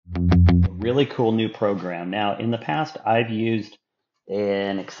really cool new program. Now, in the past, I've used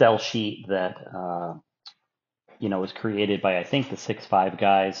an Excel sheet that was created by I think the 6.5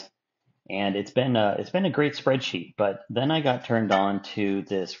 guys, and it's been a great spreadsheet. But then I got turned on to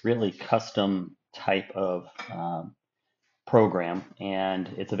this really custom type of program, and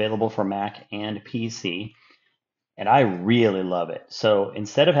it's available for Mac and PC. And I really love it. So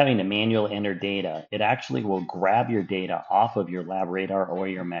instead of having to manually enter data, it actually will grab your data off of your lab radar or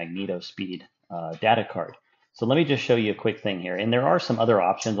your MagnetoSpeed data card. So let me just show you a quick thing here. And there are some other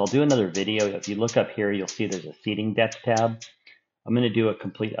options. I'll do another video. If you look up here, you'll see there's a seating depth tab. I'm going to do a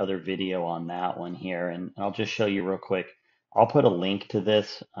complete other video on that one here. And I'll just show you real quick. I'll put a link to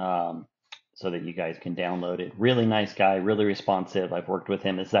this so that you guys can download it. Really nice guy, really responsive. I've worked with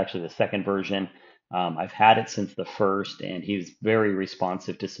him. This is actually the second version. I've had it since the first, and he's very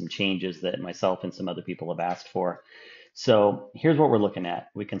responsive to some changes that myself and some other people have asked for. So here's what we're looking at.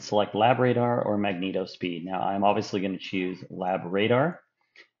 We can select Lab Radar or MagnetoSpeed. Now I'm obviously going to choose Lab Radar,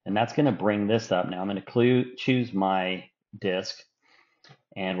 and that's going to bring this up. Now I'm going to choose my disk,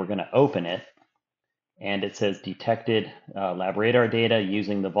 and we're going to open it. And it says detected lab radar data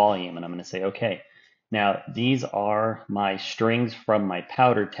using the volume. And I'm going to say, okay. Now, these are my strings from my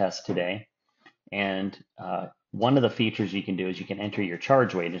powder test today. And one of the features you can do is you can enter your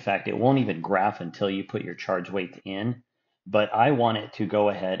charge weight. In fact, it won't even graph until you put your charge weights in. But I want it to go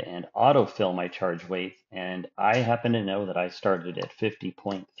ahead and autofill my charge weights. And I happen to know that I started at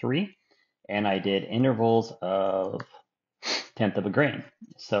 50.3 and I did intervals of 1/10 of a grain.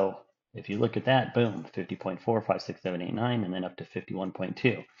 So if you look at that, boom, 50.4, 5, 6, 7, 8, 9, and then up to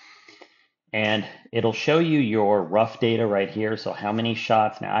 51.2. And it'll show you your rough data right here. So how many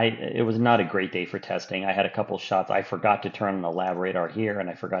shots? Now, it was not a great day for testing. I had a couple shots. I forgot to turn on the lab radar here, and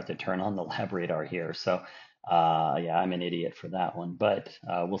I forgot to turn on the lab radar here. So yeah, I'm an idiot for that one. But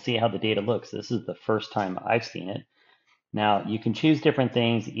we'll see how the data looks. This is the first time I've seen it. Now, you can choose different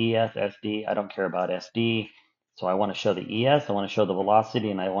things, ES, SD. I don't care about SD. So I want to show the ES, I want to show the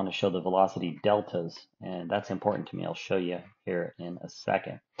velocity, and I want to show the velocity deltas. And that's important to me. I'll show you here in a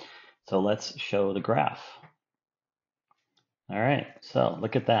second. So let's show the graph. All right, so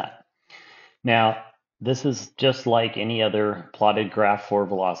look at that. Now, this is just like any other plotted graph for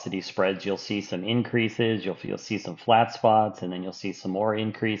velocity spreads. You'll see some increases, you'll see some flat spots, and then you'll see some more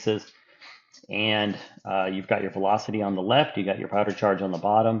increases. And you've got your velocity on the left, you got your powder charge on the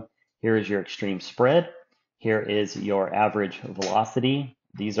bottom. Here is your extreme spread. Here is your average velocity.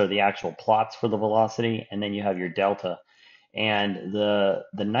 These are the actual plots for the velocity, and then you have your delta. And the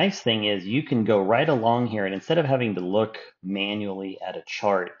nice thing is you can go right along here, and instead of having to look manually at a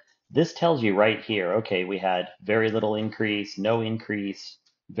chart, this tells you right here, okay, we had very little increase, no increase,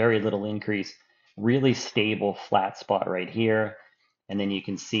 very little increase, really stable flat spot right here. And then you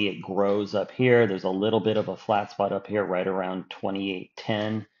can see it grows up here. There's a little bit of a flat spot up here right around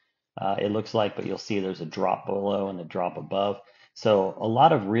 2810. It looks like, but you'll see there's a drop below and a drop above. So a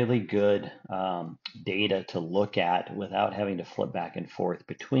lot of really good data to look at without having to flip back and forth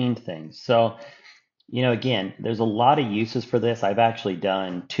between things. So, again, there's a lot of uses for this. I've actually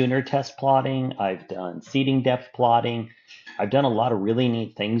done tuner test plotting. I've done seating depth plotting. I've done a lot of really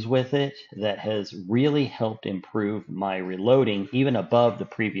neat things with it that has really helped improve my reloading even above the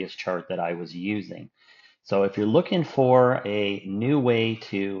previous chart that I was using. So if you're looking for a new way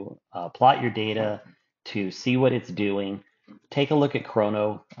to plot your data, to see what it's doing, take a look at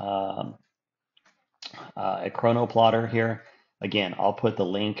Chronoplotter here. Again, I'll put the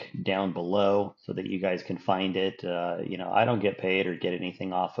link down below so that you guys can find it. I don't get paid or get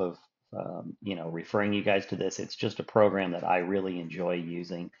anything off of referring you guys to this. It's just a program that I really enjoy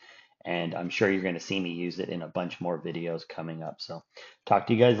using, and I'm sure you're going to see me use it in a bunch more videos coming up. So talk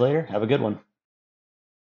to you guys later. Have a good one.